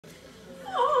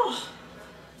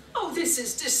this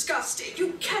is disgusting.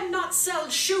 You cannot sell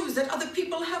shoes that other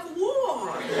people have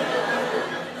worn.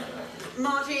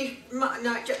 Marty,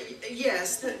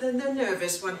 yes, the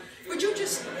nervous one. Would you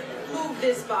just move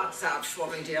this box out for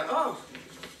me, dear? Oh.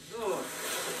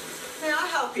 May I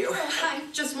help you? I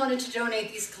just wanted to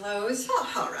donate these clothes. Oh,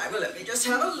 all right. Well, let me just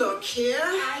have a look here.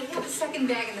 I have a second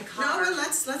bag in the car. No, well,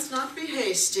 let's not be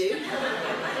hasty.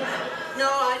 No,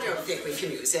 I don't think we can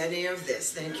use any of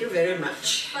this. Thank you very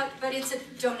much. But it's a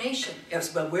donation.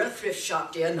 Yes, well, we're a thrift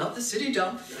shop, dear, not the city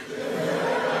dump. Thank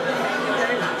you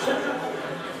very much.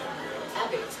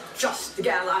 Abby, just the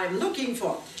gal I'm looking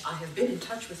for. I have been in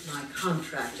touch with my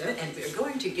contractor, and we're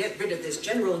going to get rid of this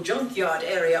general junkyard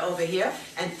area over here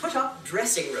and put up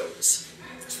dressing rooms.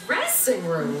 Dressing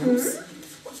rooms?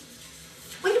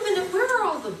 Mm-hmm. Wait a minute, where are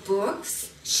all the books?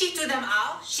 She threw them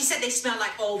out. She said they smell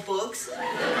like old books.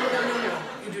 No.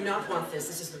 You do not want this.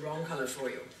 This is the wrong color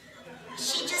for you.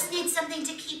 She just needs something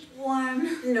to keep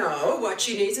warm. No, what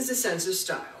she needs is a sense of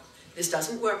style. This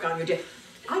doesn't work on you, dear.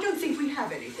 I don't think we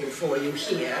have anything for you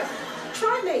here.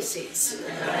 Try Macy's.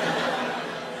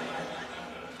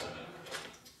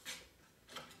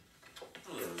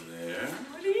 Hello there.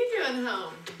 What are you doing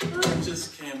home? I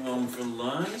just came home for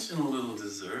lunch and a little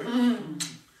dessert.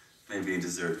 Maybe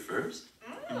dessert first.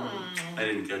 I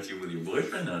didn't catch you with your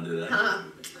boyfriend now, did I?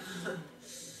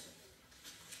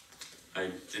 I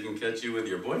didn't catch you with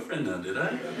your boyfriend now, did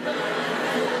I?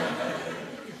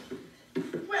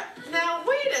 Well, now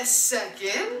wait a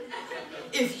second.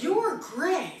 If you're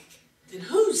Greg, then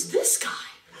who's this guy?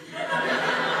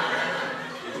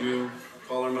 Did you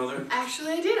call her mother?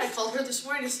 Actually, I did. I called her this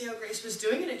morning to see how Grace was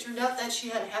doing, and it turned out that she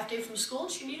had a half day from school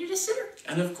and she needed a sitter.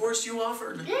 And of course you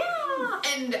offered. Yeah,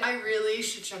 and I really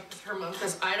should check with her mom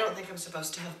because I don't think I'm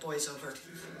supposed to have boys over.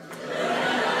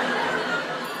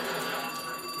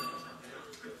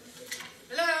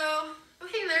 Hello? Oh,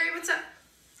 hey, Larry, what's up?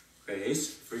 Grace,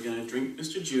 if we're gonna drink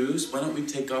Mr. Juice, why don't we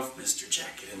take off Mr.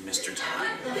 Jacket and Mr.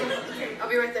 Tie? Okay, I'll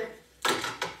be right there. I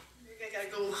gotta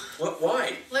go. What?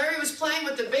 Why? Larry was playing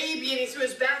with the baby and he threw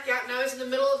his back out and I was in the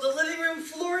middle of the living room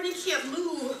floor and he can't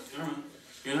move. All right.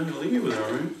 You're not gonna leave me with her,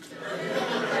 are you?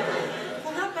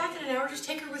 Well, not back in an hour. Just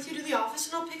take her with you to the office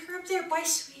and I'll pick her up there. Bye,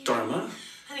 sweetie. Dharma?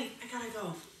 Honey, I gotta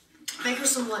go. Make her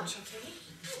some lunch, okay?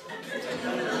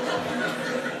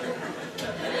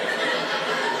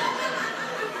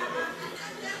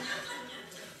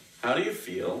 How do you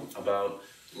feel about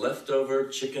leftover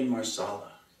chicken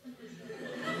marsala?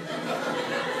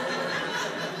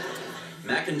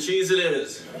 Mac and cheese it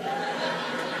is. I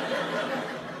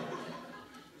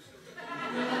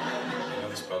know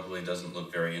this probably doesn't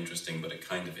look very interesting, but it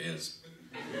kind of is.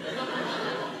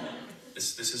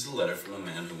 This is a letter from a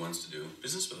man who wants to do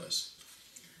business with us.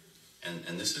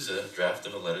 And this is a draft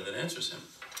of a letter that answers him.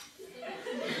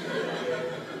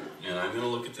 And I'm going to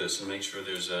look at this and make sure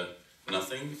there's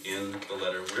nothing in the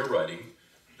letter we're writing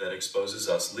that exposes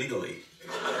us legally.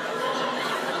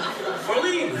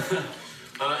 Marlene!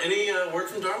 Any word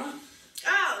from Dharma?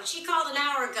 Oh, she called an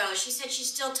hour ago. She said she's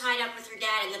still tied up with her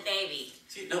dad and the baby.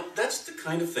 See, now, that's the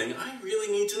kind of thing I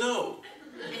really need to know.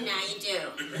 And now you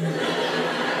do.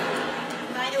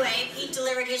 By the way, Pete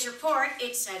delivered his report.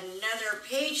 It's another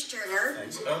page-turner.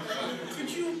 Thanks. Could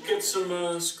you get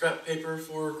some scrap paper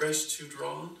for Grace to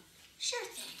draw on? Sure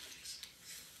thing.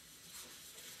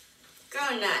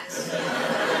 Go nuts.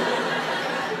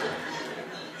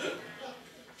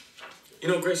 You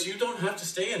know, Grace, you don't have to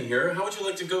stay in here. How would you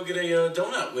like to go get a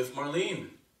donut with Marlene?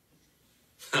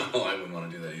 Oh, I wouldn't want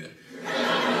to do that either.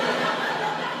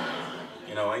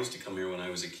 You know, I used to come here when I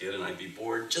was a kid, and I'd be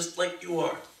bored just like you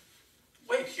are.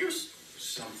 Wait, here's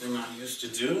something I used to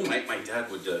do. My dad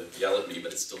would yell at me,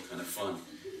 but it's still kind of fun.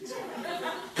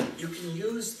 You can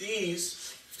use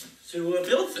these to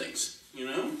build things, you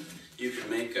know? You could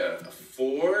make a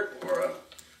fort or a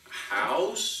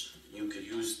house. You could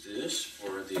use this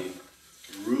for the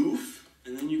roof,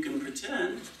 and then you can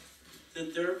pretend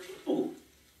that there are people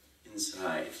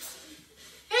inside.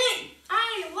 Hey,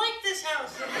 I like this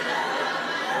house.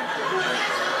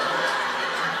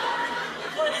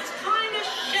 But it's kind of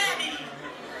shabby.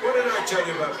 What did I tell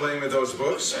you about playing with those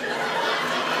books?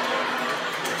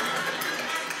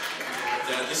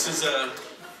 Dad,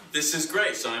 this is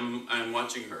Grace. I'm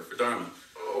watching her for Dharma.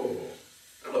 Oh,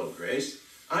 hello, Grace.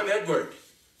 I'm Edward.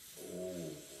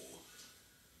 Oh,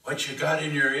 what you got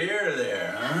in your ear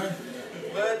there, huh?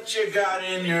 What you got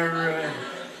in your,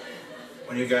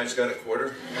 When you guys got a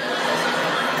quarter?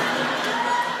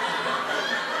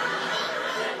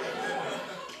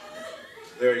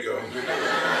 There you go.